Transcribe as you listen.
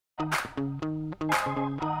What's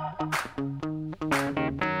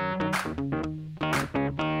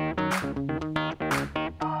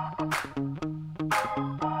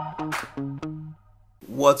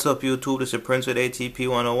up YouTube, this is Prince with ATP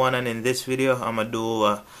 101, and in this video I'm going to do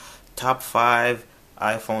a top 5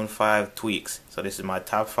 iPhone 5 tweaks. So this is my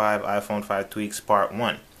top 5 iPhone 5 tweaks part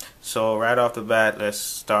 1. So right off the bat, let's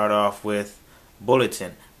start off with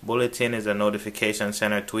Bulletin. Bulletin is a notification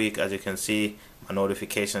center tweak. As you can see, my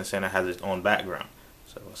notification center has its own background.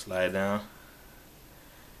 So we'll slide down.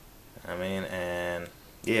 And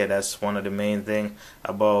yeah, that's one of the main thing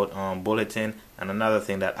about Bulletin. And another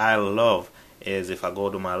thing that I love is if I go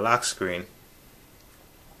to my lock screen,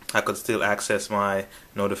 I could still access my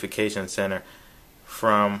notification center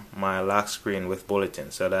from my lock screen with Bulletin.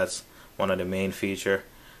 So that's one of the main feature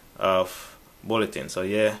of Bulletin. So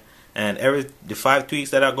yeah, and the 5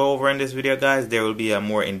 tweaks that I go over in this video, guys, there will be a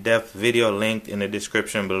more in-depth video linked in the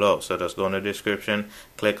description below. So just go in the description,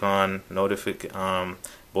 click on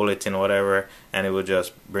Bulletin or whatever, and it will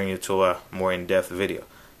just bring you to a more in-depth video.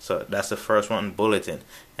 So that's the first one, Bulletin.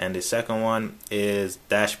 And the second one is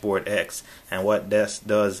Dashboard X. And what this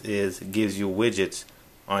does is gives you widgets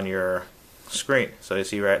on your screen. So you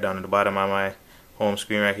see right down at the bottom of my home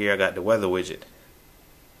screen right here, I got the weather widget.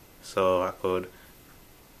 So I could,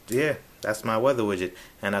 yeah, that's my weather widget.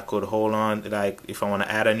 And I could hold on, like if I want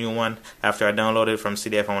to add a new one, after I download it from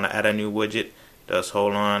CD, if I want to add a new widget, just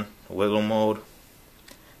hold on, wiggle mode,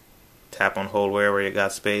 tap on hold wherever you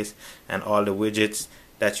got space, and all the widgets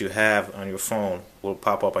that you have on your phone will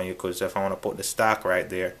pop up on you. Because if I want to put the stock right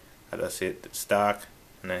there, I just hit the stock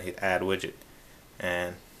and then hit add widget,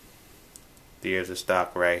 and there's the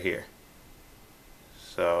stock right here.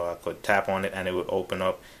 So I could tap on it and it would open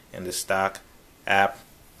up in the stock app,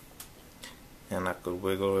 and I could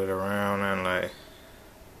wiggle it around and like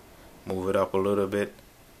move it up a little bit,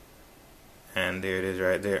 and there it is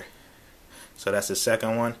right there. So that's the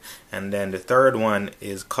second one. And then the third one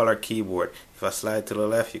is color keyboard. If I slide to the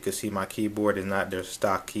left, you can see my keyboard is not their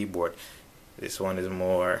stock keyboard. This one is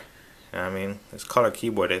more, it's color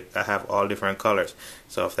keyboard. I have all different colors.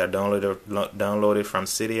 So if I downloaded from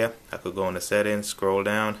Cydia, I could go into settings, scroll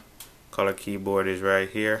down, color keyboard is right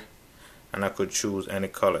here, and I could choose any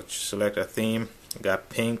color. Select a theme, got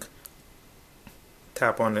pink,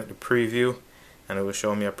 tap on the preview, and it will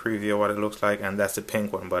show me a preview of what it looks like, and that's the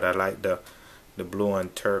pink one, but I like the blue and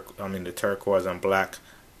the turquoise and black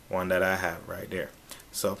one that I have right there.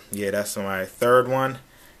 So yeah, that's my third one.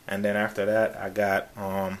 And then after that, I got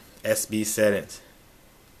SB settings.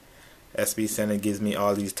 SB settings gives me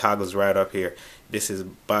all these toggles right up here. This is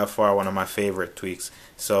by far one of my favorite tweaks.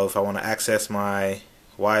 So if I want to access my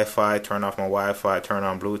Wi-Fi, turn off my Wi-Fi, turn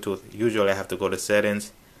on Bluetooth, usually I have to go to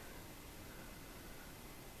settings,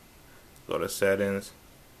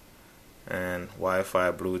 and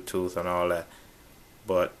Wi-Fi, Bluetooth, and all that.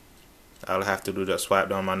 But I'll have to do the swipe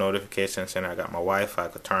down my notification center. I got my Wi-Fi. I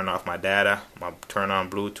could turn off my data, turn on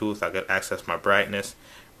Bluetooth. I could access my brightness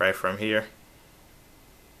right from here.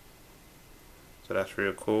 So that's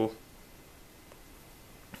real cool.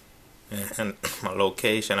 And my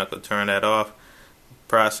location, I could turn that off.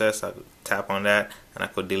 Process, I could tap on that, and I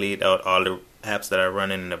could delete out all the apps that are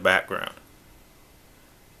running in the background.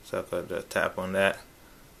 So I could just tap on that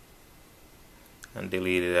and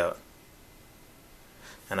delete it out,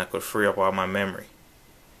 and I could free up all my memory.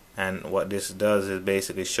 And what this does is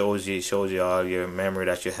basically shows you all your memory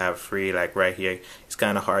that you have free. Like right here, it's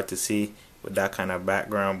kind of hard to see with that kind of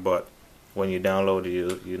background, but when you download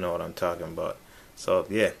it, you know what I'm talking about. So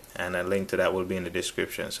yeah, and a link to that will be in the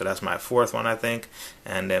description. So that's my fourth one, I think.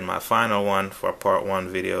 And then my final one for part 1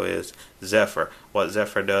 video is Zephyr. What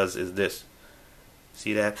Zephyr does is this.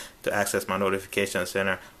 See that? To access my notification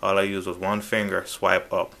center, all I use was one finger,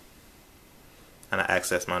 swipe up, and I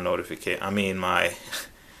access my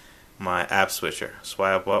my app switcher.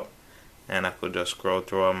 Swipe up, and I could just scroll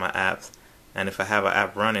through all my apps. And if I have an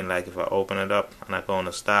app running, like if I open it up and I go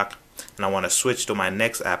into stock and I want to switch to my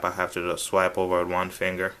next app, I have to just swipe over with one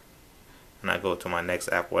finger, and I go to my next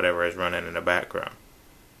app, whatever is running in the background,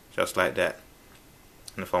 just like that.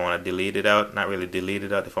 And if I want to delete it out, not really delete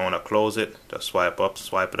it out, if I want to close it, just swipe up,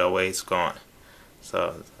 swipe it away, it's gone.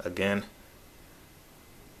 So again,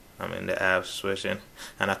 I'm in the app switching,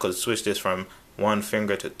 and I could switch this from one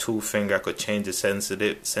finger to 2 finger. I could change the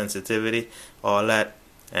sensitivity, all that,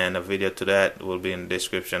 and a video to that will be in the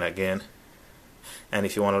description again. And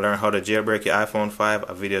if you want to learn how to jailbreak your iPhone 5,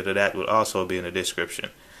 a video to that will also be in the description.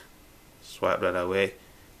 Swipe that away.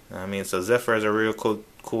 So Zephyr is a real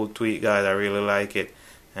cool tweak, guys. I really like it.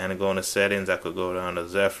 And to go into settings, I could go down to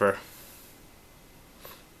Zephyr.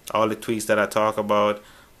 All the tweaks that I talk about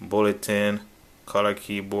bulletin, color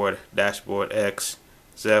keyboard, dashboard X,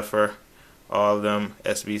 Zephyr, all of them,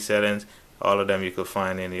 SB settings, all of them you could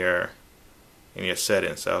find in your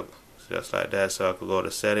settings. So just like that. So I could go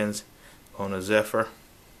to settings, go to Zephyr,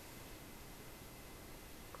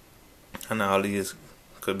 and all these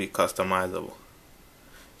could be customizable.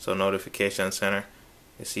 So notification center,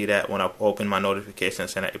 you see that when I open my notification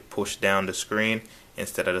center, it pushed down the screen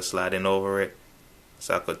instead of sliding over it.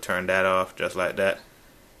 So I could turn that off just like that,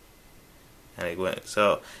 and it went.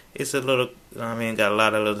 So it's a little, got a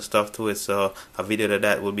lot of little stuff to it. So a video of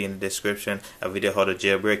that will be in the description. A video how to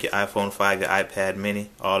jailbreak your iPhone 5, your iPad mini,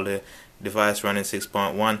 all the device running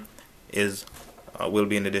 6.1 is will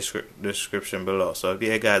be in the description below. So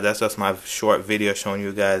yeah guys, that's just my short video showing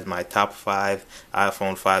you guys my top 5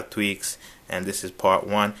 iPhone 5 tweaks, and this is part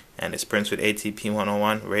 1, and it's Prince with ATP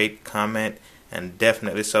 101. Rate, comment, and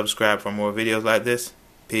definitely subscribe for more videos like this.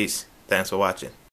 Peace. Thanks for watching.